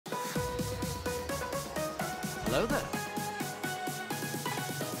Hello there.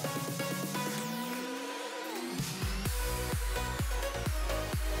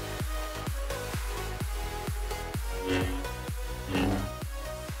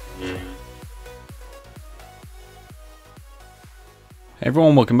 Hey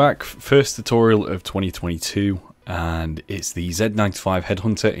everyone, welcome back. First tutorial of 2022, and it's the Z-95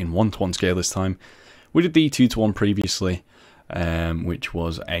 Headhunter in 1:1 scale this time. We did the 2:1 previously, which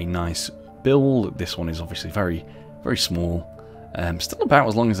was a nice build. This one is obviously very small, still about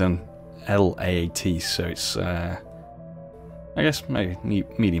as long as an LAAT, so it's I guess maybe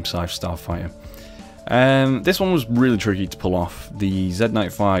medium-sized starfighter. This one was really tricky to pull off. The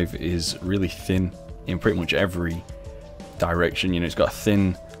Z-95 is really thin in pretty much every direction. You know, it's got a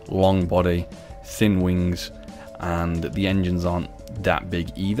thin, long body, thin wings, and the engines aren't that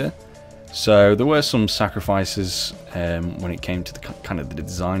big either. So there were some sacrifices when it came to the kind of the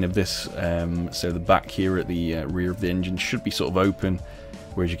design of this. So the back here at the rear of the engine should be sort of open,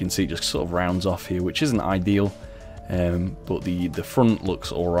 whereas you can see it just sort of rounds off here, which isn't ideal. But the front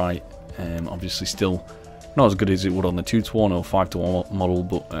looks all right. Obviously, still not as good as it would on the 2:1 or 5:1 model,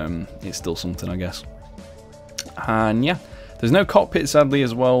 but it's still something, I guess. And yeah, there's no cockpit sadly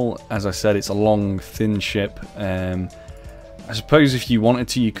as well. As I said, it's a long, thin ship. I suppose if you wanted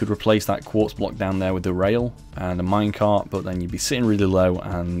to, you could replace that quartz block down there with a rail and a minecart, but then you'd be sitting really low,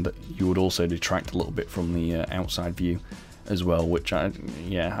 and you would also detract a little bit from the outside view as well, which I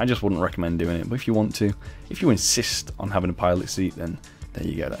just wouldn't recommend doing it. But if you want to, if you insist on having a pilot seat, then there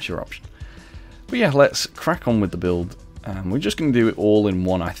you go, that's your option. But yeah, let's crack on with the build. We're just going to do it all in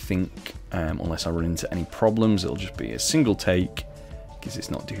one, I think, unless I run into any problems. It'll just be a single take, because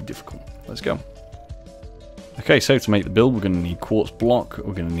it's not too difficult. Let's go. Okay, so to make the build, we're going to need quartz block,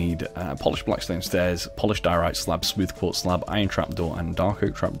 we're going to need polished blackstone stairs, polished diorite slab, smooth quartz slab, iron trapdoor, and dark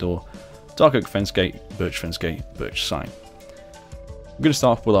oak trapdoor, dark oak fence gate, birch sign. We're going to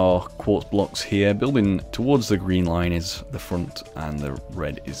start off with our quartz blocks here. Building towards the green line is the front, and the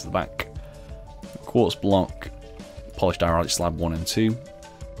red is the back. Quartz block, polished diorite slab 1 and 2,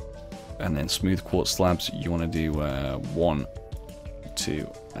 and then smooth quartz slabs. You want to do 1, 2,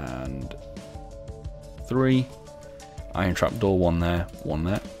 and 3. Iron trapdoor, 1 there, 1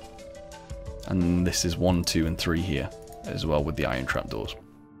 there, and this is 1, 2, and 3 here as well with the iron trapdoors.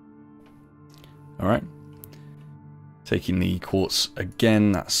 All right. Taking the quartz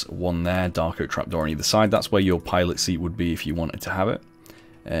again, that's 1 there, dark oak trapdoor on either side. That's where your pilot seat would be if you wanted to have it.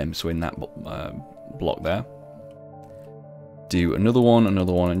 So in that block there. Do another one,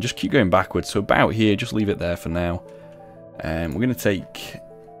 and just keep going backwards. So about here, just leave it there for now. We're going to take,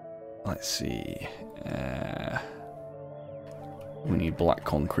 let's see, we need black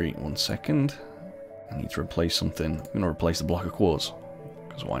concrete. 1 second. I need to replace something. I'm going to replace the block of quartz,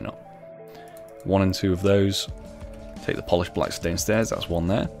 because why not? 1 and 2 of those. Take the polished blackstone stairs, that's 1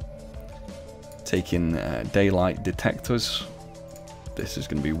 there. Taking daylight detectors. This is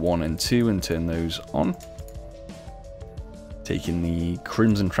going to be 1 and 2, and turn those on. Taking the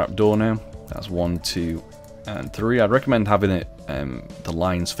crimson trapdoor now. That's 1, 2, and 3. I'd recommend having it the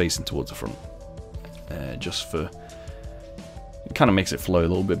lines facing towards the front, just for it kind of makes it flow a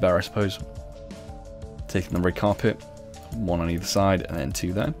little bit better, I suppose. Taking the red carpet, 1 on either side, and then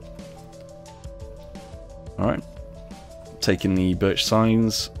 2 there. All right. Taking the birch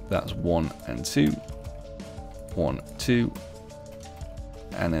signs. That's 1 and 2. 1, 2.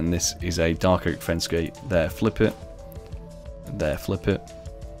 And then this is a dark oak fence gate. There, flip it. There, flip it.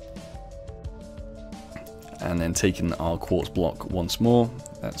 And then taking our quartz block once more.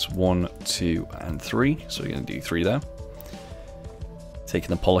 That's 1, 2, and 3. So we're going to do 3 there. Taking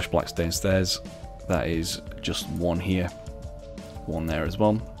the polished blackstone stairs. That is just 1 here. 1 there as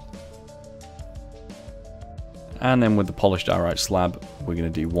well. And then with the polished diorite slab, we're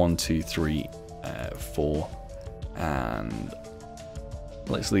going to do 1, 2, 3, 4, and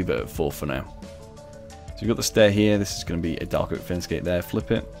let's leave it at 4 for now. So we've got the stair here. This is going to be a dark oak fence gate there. Flip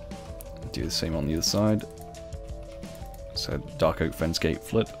it. Do the same on the other side. So dark oak fence gate,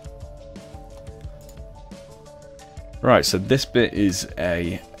 flip. Right, so this bit is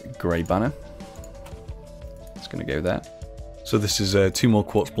a grey banner. It's going to go there. So this is 2 more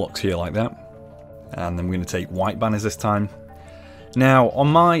quartz blocks here like that. And then we're going to take white banners this time. Now, on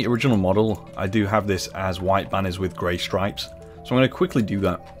my original model, I do have this as white banners with grey stripes. So I'm going to quickly do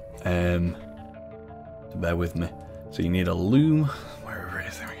that. So bear with me. So you need a loom. Wherever it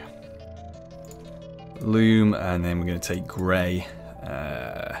is, there we go. Loom, and then we're going to take grey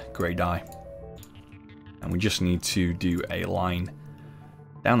dye. And we just need to do a line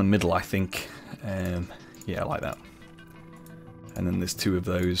down the middle, I think. Yeah, like that. And then there's 2 of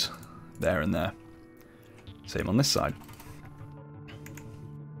those there and there. Same on this side.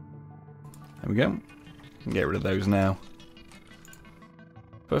 There we go. Get rid of those now.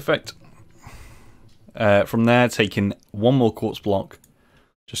 Perfect. From there, taking one more quartz block,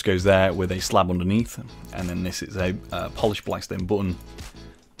 just goes there with a slab underneath, and then this is a polished blackstone button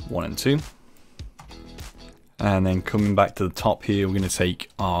 1 and 2. And then coming back to the top here, we're going to take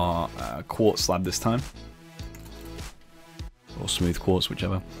our quartz slab this time, or smooth quartz,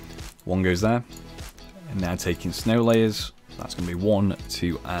 whichever. One goes there, and now taking snow layers. That's going to be 1,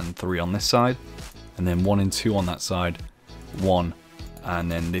 2, and 3 on this side, and then 1 and 2 on that side, 1.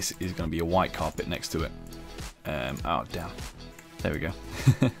 And then this is going to be a white carpet next to it. Oh, damn. There we go.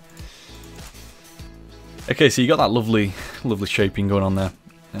 Okay, so you got that lovely shaping going on there,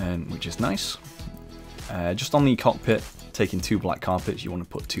 which is nice. Just on the cockpit, taking 2 black carpets, you want to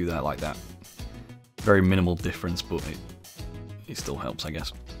put 2 there like that. Very minimal difference, but it still helps, I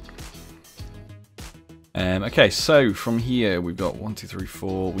guess. Okay, so from here we've got 1, 2, 3,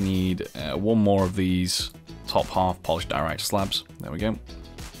 4. We need 1 more of these top half polished diorite slabs. There we go.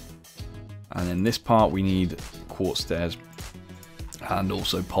 And then this part we need quartz stairs and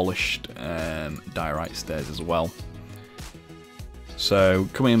also polished diorite stairs as well. So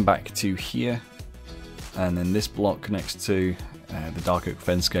coming back to here, and then this block next to the dark oak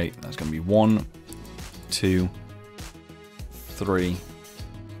fence gate, that's going to be 1, 2, 3,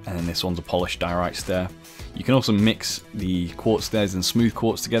 and then this one's a polished diorite stair. You can also mix the quartz stairs and smooth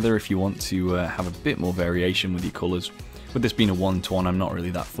quartz together if you want to have a bit more variation with your colours. With this being a 1-to-1, I'm not really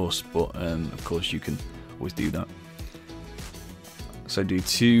that fussed, but of course you can always do that. So do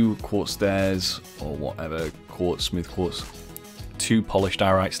 2 quartz stairs, or whatever, quartz, smooth quartz. 2 polished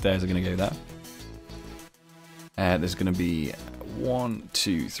diorite stairs are going to go there. There's going to be 1,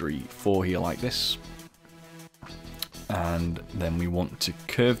 2, 3, 4 here like this. And then we want to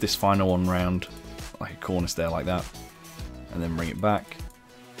curve this final one round, like a corner stair like that, and then bring it back.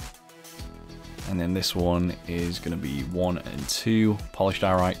 And then this one is going to be 1 and 2 polished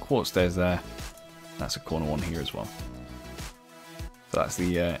diorite quartz stairs there. That's a corner one here as well. So that's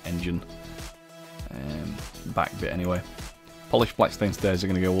the engine back bit anyway. Polished blackstone stairs are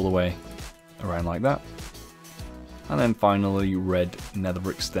going to go all the way around like that. And then finally red nether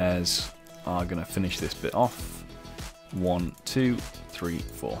brick stairs are going to finish this bit off. 1, 2, 3,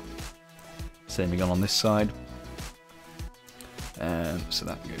 4. Same again on this side. So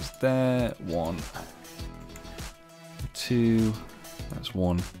that goes there. 1, 2. That's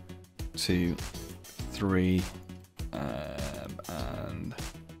 1, 2, 3. And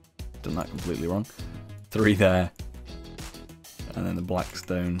done that completely wrong. 3 there. And then the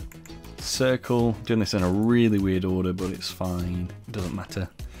blackstone circle. Doing this in a really weird order, but it's fine. It doesn't matter.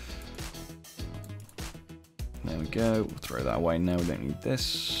 There we go. We'll throw that away now. We don't need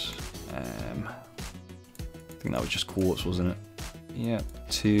this. I think that was just quartz, wasn't it? Yeah.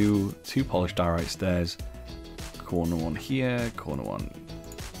 2 polished diorite stairs. Corner one here. Corner one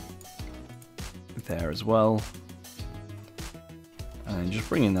there as well. And just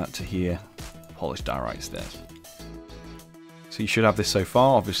bringing that to here. Polished diorite stairs. So you should have this so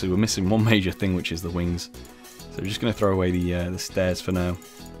far. Obviously, we're missing one major thing, which is the wings. So we're just going to throw away the stairs for now.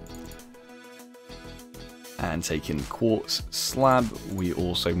 And taking quartz slab, we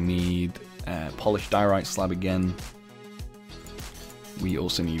also need polished diorite slab again. We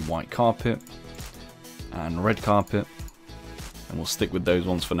also need white carpet and red carpet, and we'll stick with those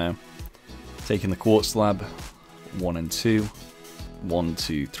ones for now. Taking the quartz slab, 1 and 2, 1,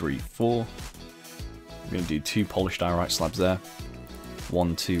 2, 3, 4. We're going to do 2 polished diorite slabs there.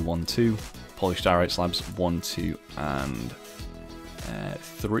 1, 2, 1, 2. Polished diorite slabs, 1, 2, and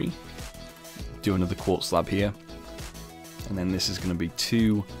 3. Do another quartz slab here, and then this is going to be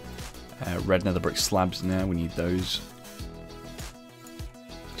 2 red nether brick slabs now. We need those.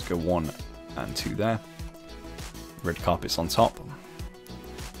 Let's go 1 and 2 there. Red carpets on top.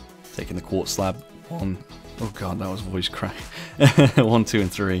 Taking the quartz slab, 1. Oh god, that was voice crack. 1, 2,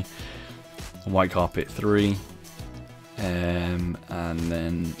 and 3. White carpet 3, and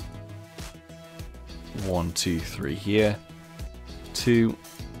then 1, 2, 3 here. 2,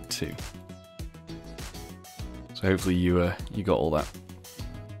 2. So hopefully you got all that.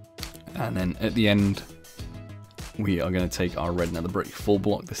 And then at the end, we are going to take our red nether brick full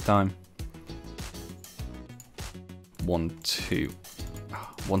block this time. 1, 2,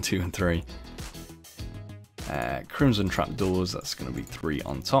 1, 2, and 3. Crimson trapdoors. That's going to be 3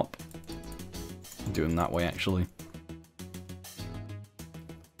 on top. I'm doing that way actually.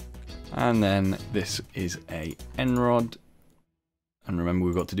 And then this is a end rod. And remember,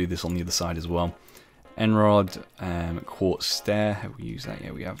 we've got to do this on the other side as well. End rod, quartz stair. Have we used that?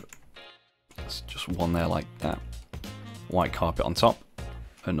 Yeah, we have. That's just one there like that. White carpet on top,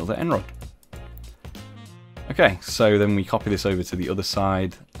 another end rod. Okay, so then we copy this over to the other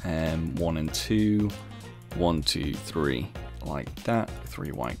side. 1 and 2, 1, 2, 3, like that.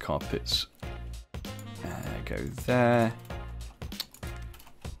 3 white carpets go there,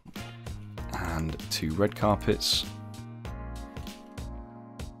 and 2 red carpets.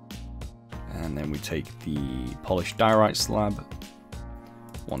 And then we take the polished diorite slab.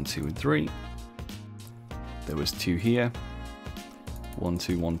 1, 2, and 3. There was 2 here. 1,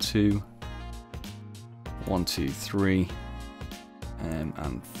 2, 1, 2. 1, 2, 3.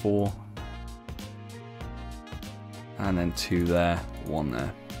 And 4. And then 2 there, 1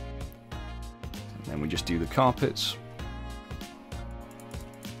 there. And then we just do the carpets.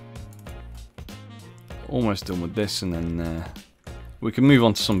 Almost done with this, and then we can move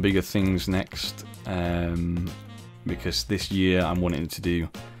on to some bigger things next. Because this year I'm wanting to do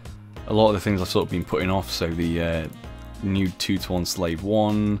a lot of the things I've sort of been putting off. So the new 2-to-1 Slave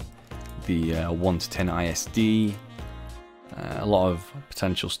 1, the 1-to-10 ISD, a lot of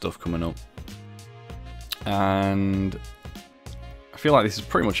potential stuff coming up. And I feel like this is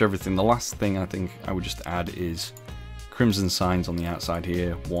pretty much everything. The last thing I think I would just add is crimson signs on the outside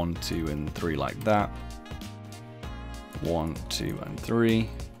here. 1, 2, and 3 like that. 1, 2, and 3.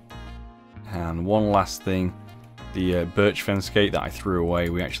 And one last thing. The birch fence gate that I threw away,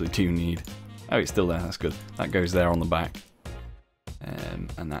 we actually do need. Oh, it's still there, that's good. That goes there on the back.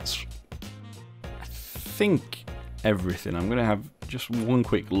 And that's, I think, everything. I'm going to have just one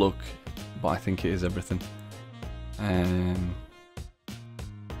quick look, but I think it is everything.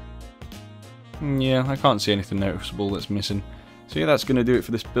 Yeah, I can't see anything noticeable that's missing. So yeah, that's going to do it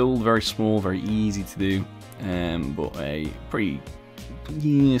for this build. Very small, very easy to do, but a pretty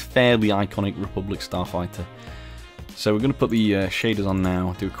fairly iconic Republic starfighter. So we're going to put the shaders on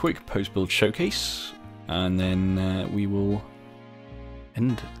now, do a quick post-build showcase, and then we will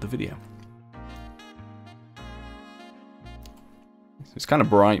end the video. It's kind of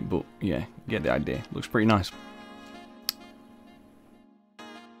bright, but yeah, you get the idea. Looks pretty nice.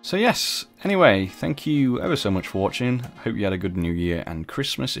 So yes, anyway, thank you ever so much for watching. Hope you had a good New Year and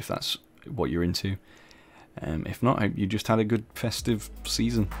Christmas, if that's what you're into. If not, I hope you just had a good festive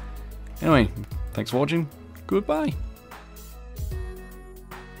season. Anyway, thanks for watching. Goodbye.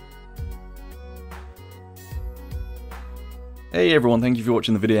 Hey everyone, thank you for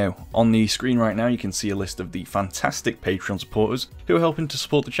watching the video. On the screen right now you can see a list of the fantastic Patreon supporters who are helping to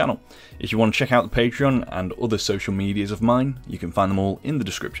support the channel. If you want to check out the Patreon and other social medias of mine, you can find them all in the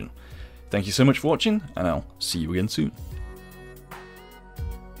description. Thank you so much for watching, and I'll see you again soon.